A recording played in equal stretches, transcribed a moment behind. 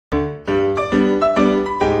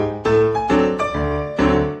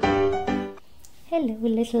Hello,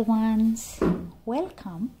 little ones.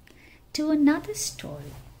 Welcome to another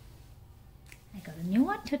story. I got a new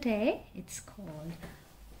one today. It's called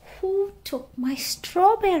Who Took My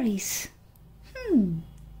Strawberries?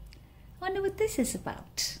 Wonder what this is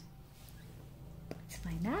about. Let's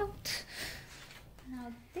find out.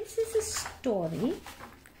 Now, this is a story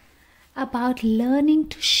about learning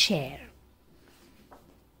to share.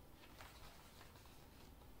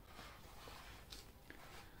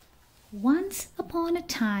 Once upon a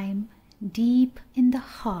time, deep in the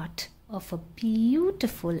heart of a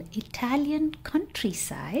beautiful Italian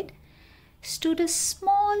countryside, stood a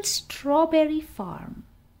small strawberry farm.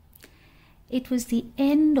 It was the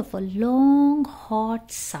end of a long,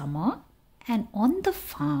 hot summer, and on the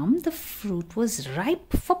farm the fruit was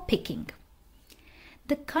ripe for picking.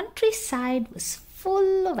 The countryside was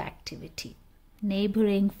full of activity.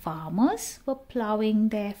 Neighboring farmers were ploughing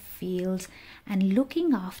their fields and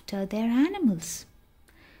looking after their animals.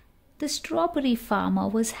 The strawberry farmer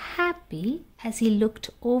was happy as he looked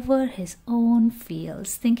over his own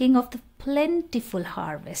fields, thinking of the plentiful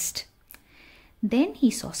harvest. Then he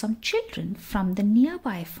saw some children from the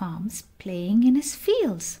nearby farms playing in his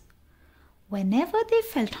fields. Whenever they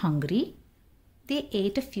felt hungry, they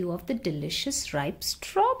ate a few of the delicious ripe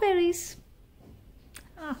strawberries.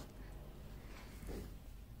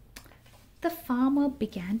 The farmer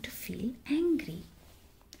began to feel angry.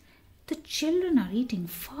 The children are eating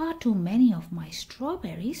far too many of my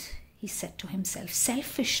strawberries, he said to himself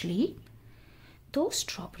selfishly. Those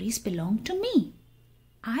strawberries belong to me.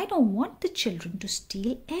 I don't want the children to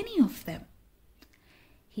steal any of them.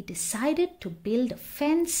 He decided to build a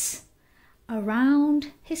fence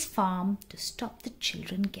around his farm to stop the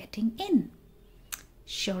children getting in.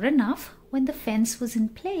 Sure enough, when the fence was in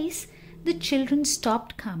place, the children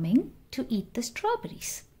stopped coming to eat the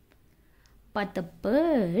strawberries. But the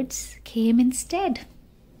birds came instead.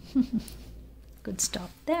 Could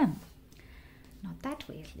stop them. Not that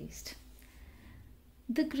way, at least.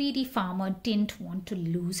 The greedy farmer didn't want to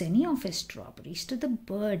lose any of his strawberries to the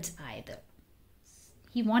birds either.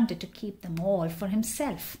 He wanted to keep them all for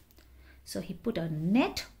himself. So he put a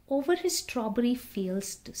net over his strawberry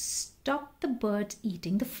fields to stop the birds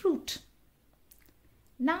eating the fruit.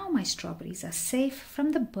 Now my strawberries are safe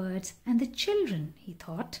from the birds and the children, he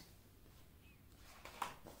thought.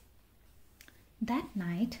 That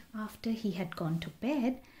night, after he had gone to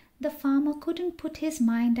bed, the farmer couldn't put his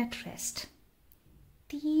mind at rest.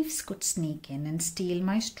 Thieves could sneak in and steal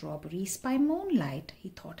my strawberries by moonlight, he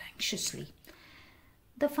thought anxiously.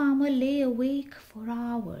 The farmer lay awake for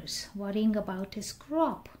hours, worrying about his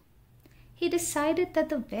crop. He decided that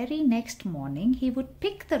the very next morning he would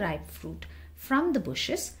pick the ripe fruit from the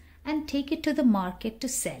bushes and take it to the market to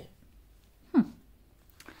sell.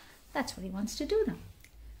 That's what he wants to do now.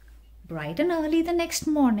 Bright and early the next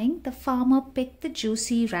morning, the farmer picked the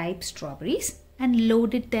juicy ripe strawberries and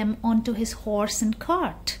loaded them onto his horse and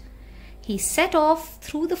cart. He set off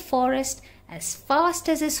through the forest as fast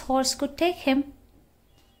as his horse could take him.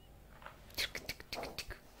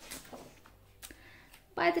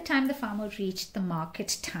 By the time the farmer reached the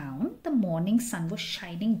market town, the morning sun was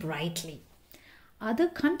shining brightly. Other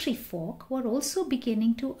country folk were also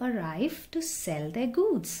beginning to arrive to sell their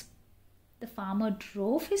goods. The farmer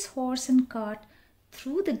drove his horse and cart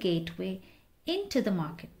through the gateway into the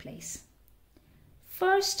marketplace.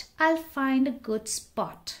 First, I'll find a good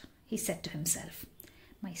spot, he said to himself.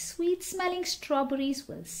 My sweet-smelling strawberries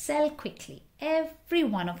will sell quickly, every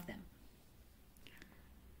one of them.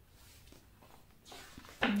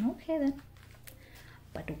 Okay then.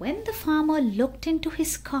 But when the farmer looked into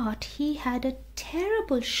his cart, he had a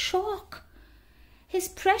terrible shock. His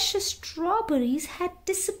precious strawberries had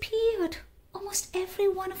disappeared. Almost every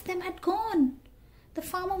one of them had gone. The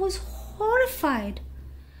farmer was horrified.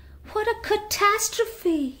 What a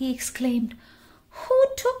catastrophe, he exclaimed. Who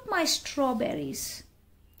took my strawberries?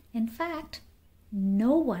 In fact,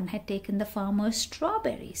 no one had taken the farmer's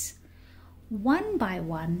strawberries. One by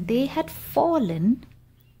one, they had fallen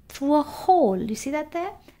through a hole, you see that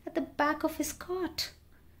there, at the back of his cart.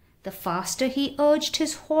 The faster he urged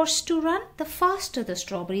his horse to run, the faster the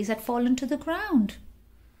strawberries had fallen to the ground.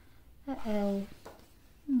 Poor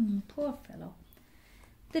fellow.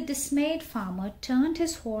 The dismayed farmer turned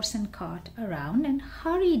his horse and cart around and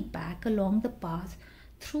hurried back along the path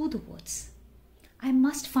through the woods. I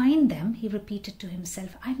must find them, he repeated to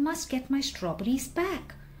himself. I must get my strawberries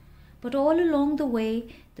back. But all along the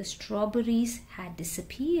way, the strawberries had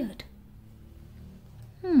disappeared.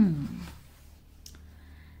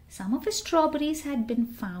 Some of his strawberries had been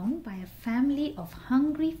found by a family of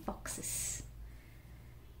hungry foxes.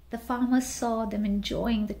 The farmer saw them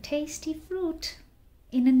enjoying the tasty fruit.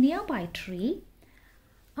 In a nearby tree,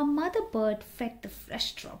 a mother bird fed the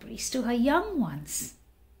fresh strawberries to her young ones.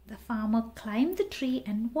 The farmer climbed the tree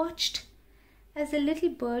and watched as the little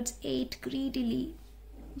birds ate greedily.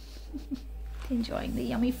 Enjoying the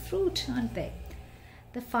yummy fruit, aren't they?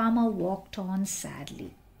 The farmer walked on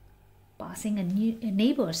sadly, passing a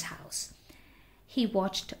neighbor's house. He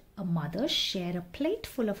watched a mother share a plate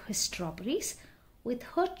full of her strawberries with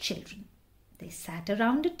her children. They sat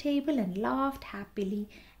around a table and laughed happily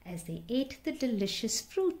as they ate the delicious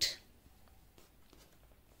fruit.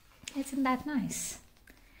 Isn't that nice?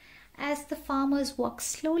 As the farmer walked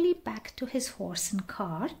slowly back to his horse and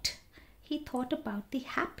cart, he thought about the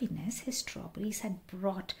happiness his strawberries had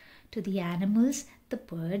brought to the animals, the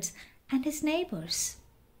birds, and his neighbors.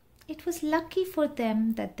 It was lucky for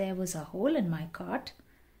them that there was a hole in my cart,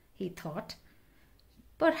 he thought.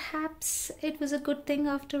 Perhaps it was a good thing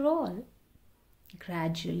after all.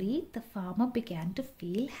 Gradually, the farmer began to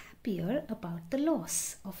feel happier about the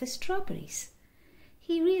loss of his strawberries.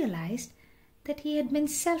 He realized that he had been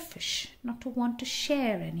selfish not to want to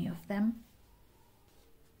share any of them.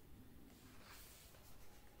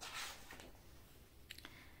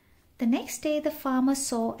 The next day, the farmer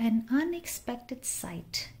saw an unexpected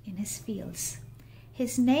sight in his fields.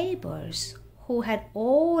 His neighbors, who had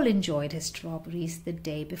all enjoyed his strawberries the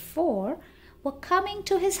day before, were coming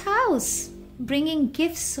to his house, bringing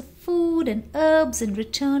gifts of food and herbs in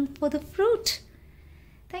return for the fruit.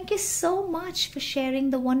 "Thank you so much for sharing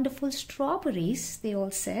the wonderful strawberries," they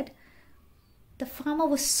all said. The farmer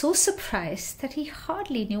was so surprised that he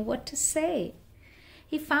hardly knew what to say.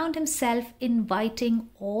 He found himself inviting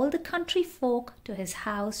all the country folk to his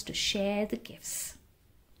house to share the gifts.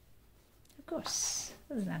 Of course,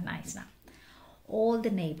 isn't that nice now? All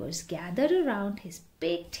the neighbors gathered around his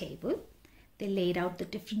big table. They laid out the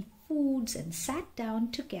different foods and sat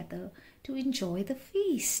down together to enjoy the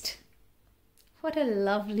feast. "What a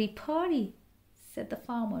lovely party," said the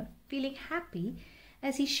farmer, feeling happy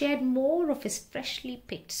as he shared more of his freshly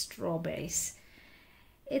picked strawberries.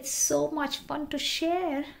 "It's so much fun to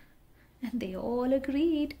share," and they all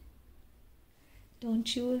agreed.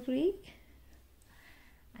 Don't you agree?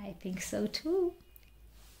 I think so too.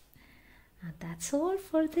 And that's all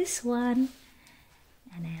for this one.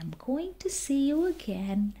 And I am going to see you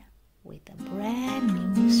again with a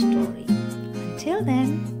brand new story. Until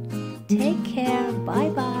then, take care. Bye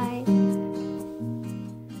bye.